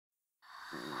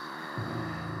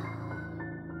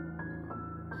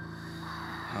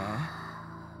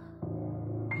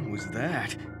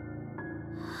that?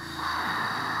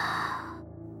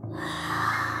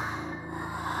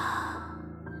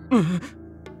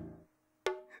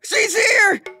 She's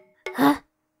here! Huh?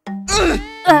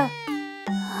 Ow,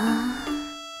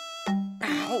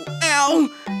 ow!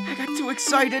 I got too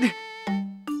excited.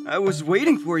 I was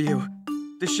waiting for you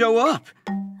to show up.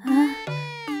 Huh?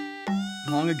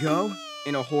 Long ago,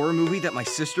 in a horror movie that my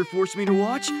sister forced me to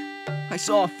watch, I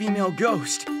saw a female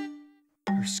ghost.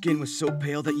 Her skin was so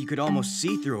pale that you could almost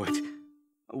see through it.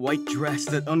 A white dress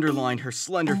that underlined her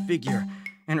slender figure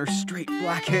and her straight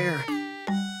black hair.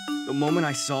 The moment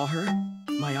I saw her,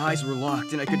 my eyes were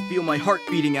locked and I could feel my heart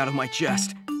beating out of my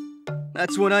chest.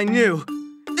 That's when I knew.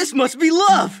 This must be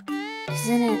love!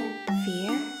 Isn't it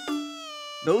fear?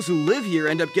 Those who live here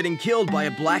end up getting killed by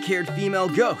a black-haired female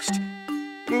ghost.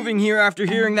 Moving here after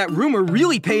hearing that rumor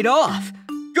really paid off.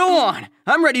 Go on!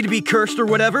 I'm ready to be cursed or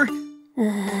whatever.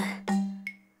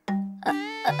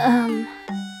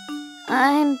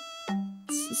 I'm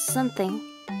something.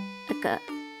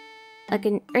 Like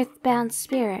an earthbound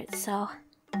spirit, so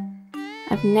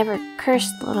I've never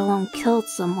cursed, let alone killed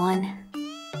someone.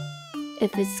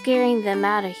 If it's scaring them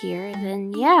out of here,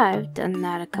 then yeah, I've done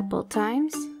that a couple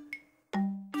times.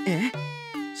 Eh?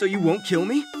 So you won't kill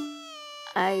me?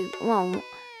 I won't.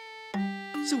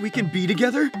 So we can be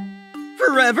together?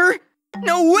 Forever?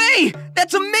 No way!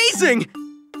 That's amazing!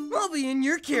 I'll be in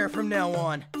your care from now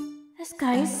on. This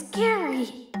guy is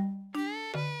scary.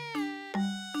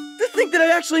 To think that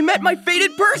I actually met my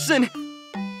fated person!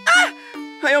 Ah!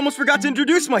 I almost forgot to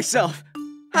introduce myself.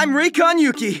 I'm Reikon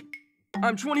Yuki.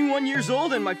 I'm 21 years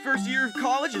old and my first year of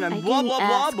college and I'm blah blah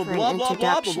blah blah blah blah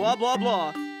blah blah blah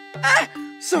blah. Ah!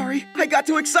 Sorry, I got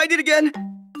too excited again.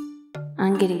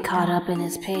 I'm getting caught up in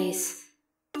his pace.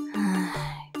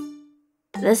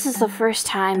 This is the first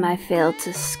time I failed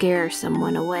to scare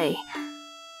someone away.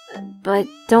 But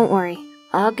don't worry,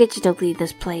 I'll get you to leave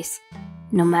this place,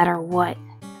 no matter what.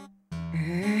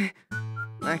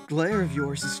 That glare of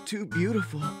yours is too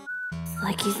beautiful. It's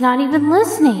like he's not even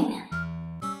listening.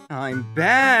 I'm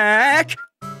back!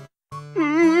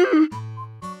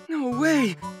 No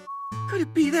way! Could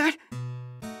it be that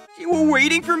you were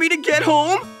waiting for me to get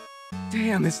home?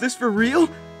 Damn, is this for real?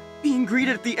 Being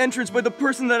greeted at the entrance by the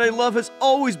person that I love has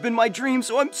always been my dream,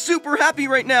 so I'm super happy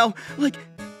right now. Like,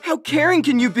 how caring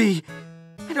can you be?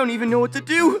 I don't even know what to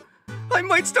do. I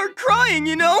might start crying,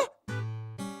 you know?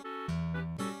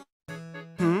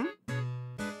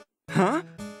 Huh?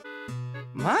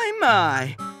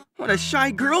 My, what a shy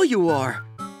girl you are.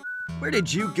 Where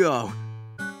did you go?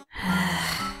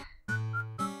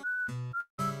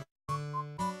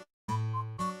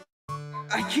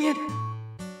 I can't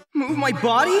move my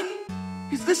body?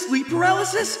 Is this sleep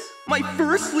paralysis? My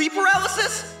first sleep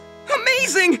paralysis?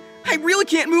 Amazing! I really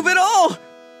can't move at all!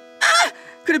 Ah!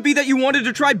 Could it be that you wanted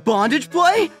to try bondage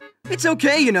play? It's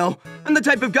okay, you know. I'm the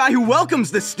type of guy who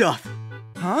welcomes this stuff.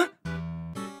 Huh?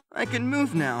 I can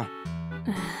move now.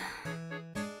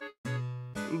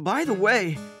 By the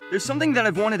way, there's something that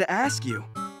I've wanted to ask you.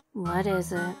 What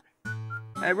is it?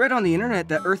 I read on the internet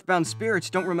that earthbound spirits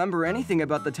don't remember anything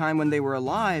about the time when they were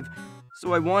alive,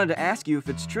 so I wanted to ask you if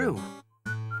it's true.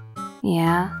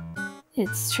 Yeah,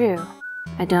 it's true.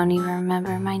 I don't even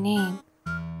remember my name.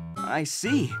 I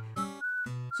see.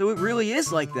 So it really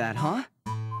is like that, huh?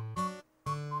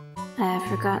 I have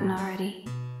forgotten already.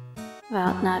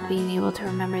 About not being able to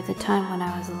remember the time when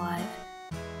I was alive.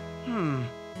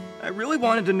 I really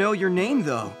wanted to know your name,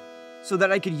 though, so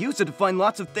that I could use it to find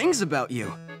lots of things about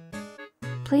you.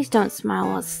 Please don't smile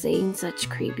while saying such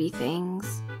creepy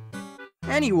things.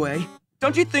 Anyway,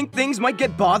 don't you think things might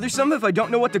get bothersome if I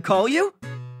don't know what to call you?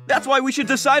 That's why we should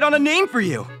decide on a name for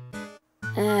you.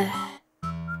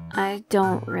 I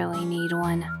don't really need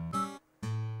one.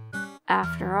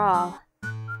 After all,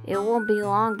 it won't be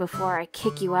long before I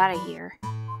kick you out of here.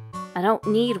 I don't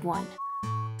need one.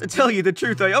 To tell you the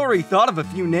truth, I already thought of a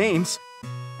few names.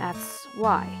 That's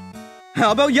why.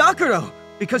 How about Yakuro?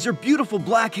 Because your beautiful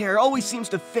black hair always seems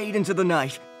to fade into the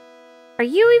night. Are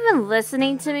you even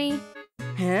listening to me?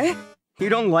 Eh? You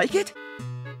don't like it?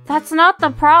 That's not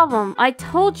the problem. I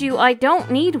told you I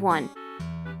don't need one.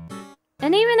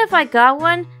 And even if I got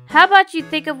one, how about you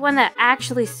think of one that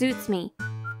actually suits me?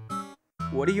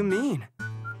 What do you mean?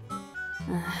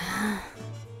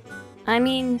 I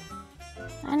mean,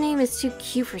 my name is too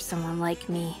cute for someone like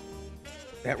me.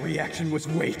 That reaction was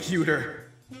way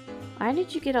cuter. Why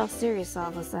did you get all serious all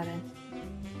of a sudden?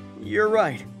 You're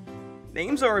right.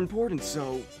 Names are important,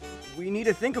 so we need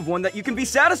to think of one that you can be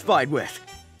satisfied with.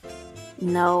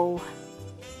 No.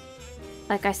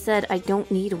 Like I said, I don't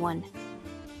need one.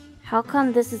 How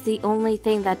come this is the only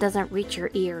thing that doesn't reach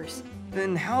your ears?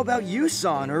 Then how about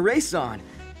you-san or Rei-san,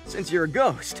 since you're a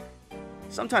ghost?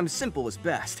 Sometimes simple is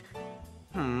best.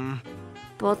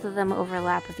 Both of them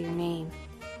overlap with your name.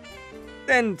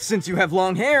 Then, since you have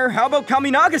long hair, how about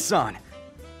Kaminaga-san?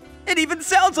 It even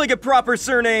sounds like a proper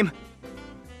surname!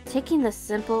 Taking the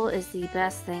simple is the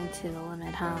best thing to the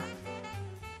limit, huh?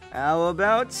 How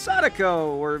about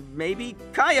Sadako, or maybe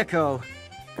Kayako?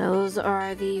 Those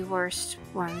are the worst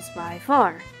ones by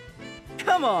far.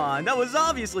 Come on, that was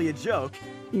obviously a joke.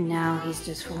 Now he's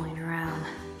just fooling around.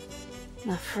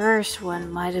 The first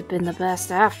one might have been the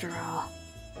best after all.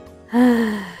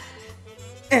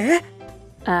 Eh?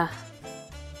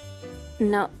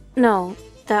 No,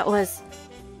 that was...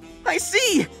 I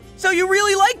see! So you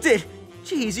really liked it!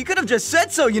 Jeez, you could have just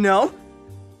said so, you know!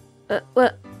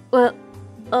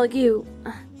 You...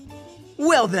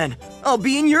 Well then, I'll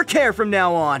be in your care from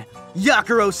now on,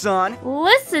 Yakuro-san!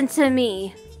 Listen to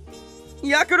me!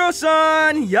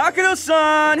 Yakuro-san!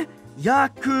 Yakuro-san!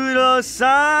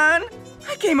 Yakuro-san!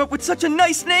 I came up with such a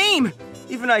nice name!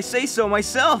 Even I say so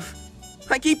myself.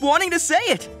 I keep wanting to say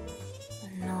it!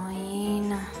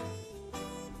 Annoying...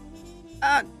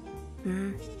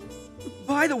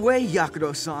 By the way,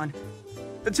 Yakuro-san,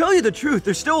 to tell you the truth,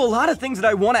 there's still a lot of things that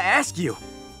I want to ask you.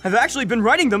 I've actually been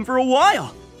writing them for a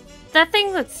while. That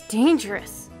thing looks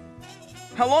dangerous.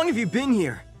 How long have you been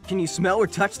here? Can you smell or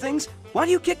touch things? Why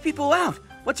do you kick people out?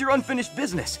 What's your unfinished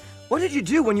business? What did you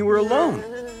do when you were alone?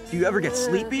 Do you ever get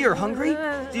sleepy or hungry?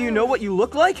 Do you know what you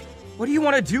look like? What do you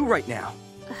want to do right now?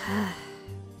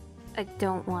 I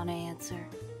don't want to answer.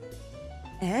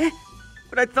 Eh?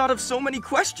 But I thought of so many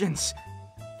questions.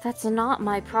 That's not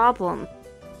my problem.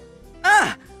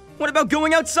 Ah! What about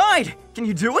going outside? Can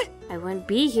you do it? I wouldn't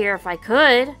be here if I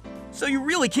could. So you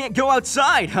really can't go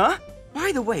outside, huh?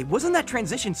 By the way, wasn't that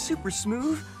transition super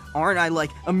smooth? Aren't I,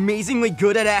 like, amazingly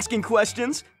good at asking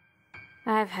questions?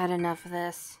 I've had enough of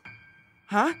this.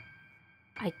 Huh?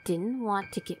 I didn't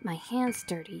want to get my hands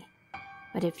dirty.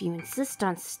 But if you insist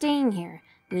on staying here,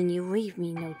 then you leave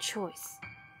me no choice.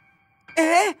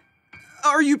 Eh?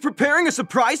 Are you preparing a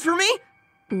surprise for me?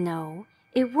 No,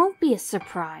 it won't be a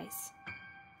surprise.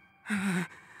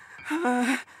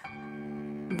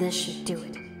 This should do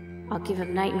it. I'll give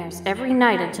him nightmares every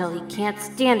night until he can't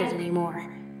stand it anymore.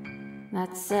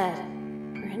 That said,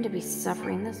 for him to be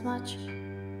suffering this much,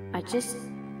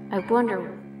 I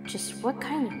wonder just what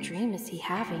kind of dream is he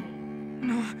having?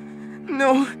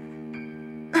 No.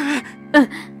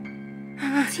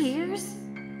 Tears?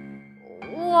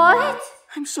 What?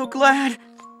 I'm so glad.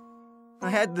 I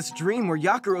had this dream where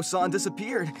Yakuro-san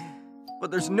disappeared,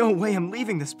 but there's no way I'm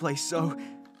leaving this place, so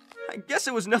I guess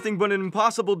it was nothing but an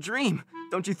impossible dream.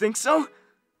 Don't you think so?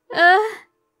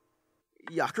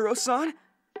 Yakuro-san?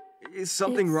 Is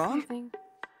something wrong?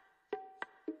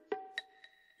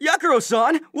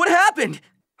 Yakuro-san, what happened?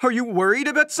 Are you worried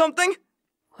about something?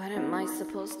 What am I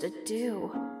supposed to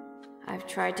do? I've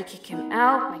tried to kick him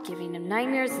out by giving him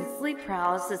nightmares and sleep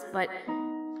paralysis, but...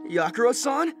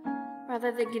 Yakuro-san?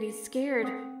 Rather than getting scared,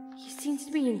 he seems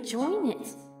to be enjoying it.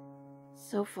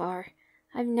 So far,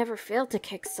 I've never failed to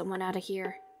kick someone out of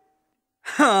here.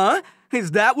 Huh?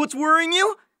 Is that what's worrying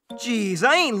you? Jeez,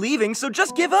 I ain't leaving, so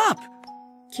just give up.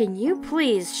 Can you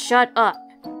please shut up?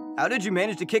 How did you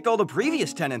manage to kick all the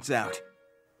previous tenants out?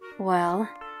 Well,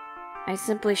 I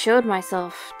simply showed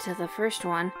myself to the first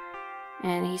one,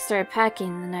 and he started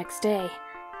packing the next day.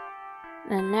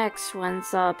 The next one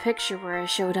saw a picture where I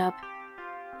showed up,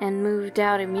 and moved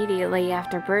out immediately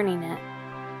after burning it.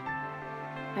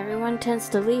 Everyone tends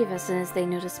to leave as soon as they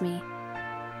notice me.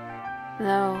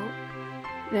 Though,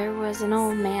 there was an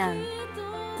old man,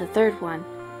 the third one.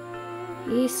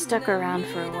 He stuck around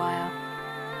for a while.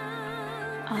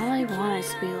 All I want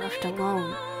is to be left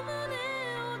alone.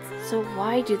 So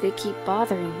why do they keep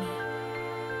bothering me?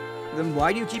 Then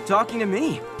why do you keep talking to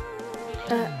me?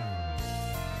 Huh?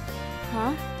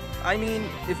 I mean,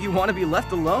 if you want to be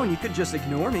left alone, you could just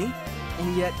ignore me.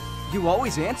 And yet, you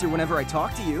always answer whenever I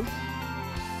talk to you.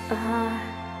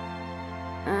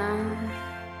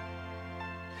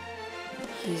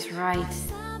 He's right.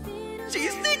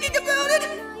 She's thinking about it!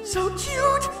 So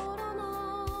cute!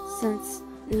 Since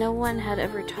no one had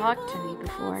ever talked to me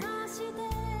before,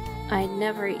 I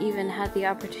never even had the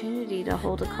opportunity to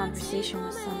hold a conversation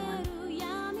with someone.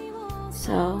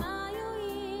 So,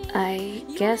 I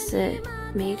guess it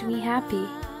made me happy.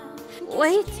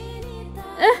 Wait!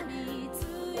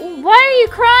 Why are you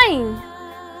crying?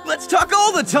 Let's talk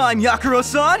all the time,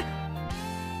 Yakuro-san!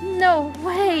 No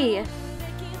way!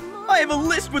 I have a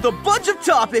list with a bunch of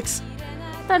topics!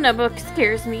 That notebook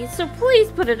scares me, so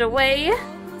please put it away.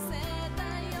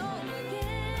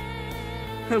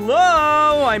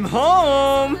 Hello, I'm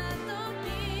home!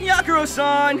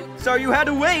 Yakuro-san! Sorry you had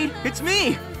to wait. It's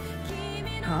me!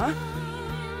 Huh?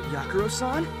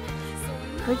 Yakuro-san?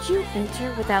 Could you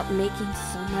enter without making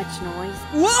so much noise?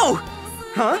 Whoa!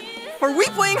 Huh? Are we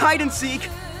playing hide and seek?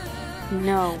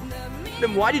 No.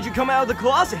 Then why did you come out of the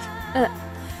closet?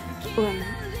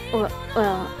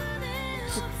 Well,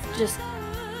 just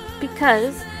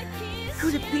because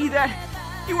Could it be that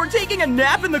you were taking a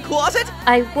nap in the closet?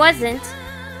 I wasn't.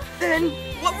 Then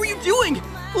what were you doing?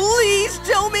 Please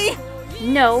tell me!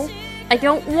 No, I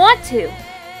don't want to.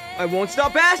 I won't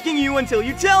stop asking you until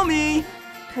you tell me!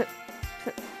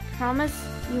 Promise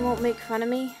you won't make fun of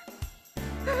me?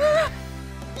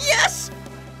 Yes!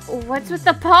 What's with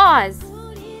the pause?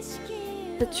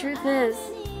 The truth is,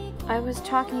 I was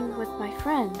talking with my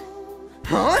friend.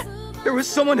 Huh? There was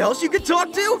someone else you could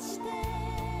talk to?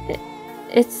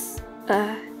 It's,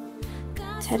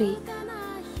 teddy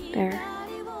bear.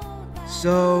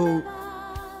 So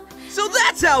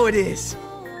that's how it is!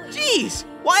 Jeez!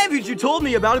 Why haven't you told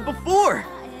me about it before?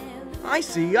 I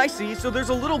see. So there's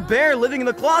a little bear living in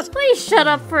the closet. Please shut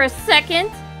up for a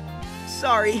second.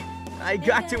 Sorry, I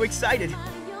got too excited.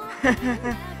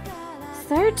 Is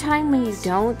there a time when you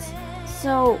don't?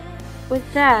 So,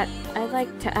 with that, I'd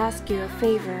like to ask you a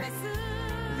favor.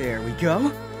 There we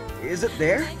go. Is it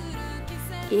there?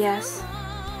 Yes.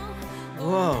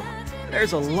 Whoa,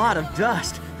 there's a lot of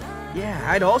dust. Yeah,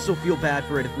 I'd also feel bad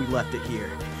for it if we left it here.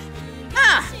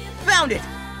 Ah! Found it!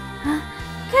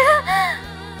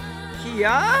 Kia?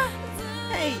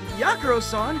 Hey,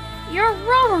 Yakuro-san. You're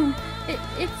wrong.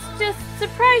 It's just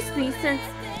surprised me since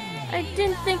I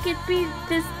didn't think it'd be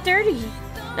this dirty.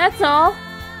 That's all.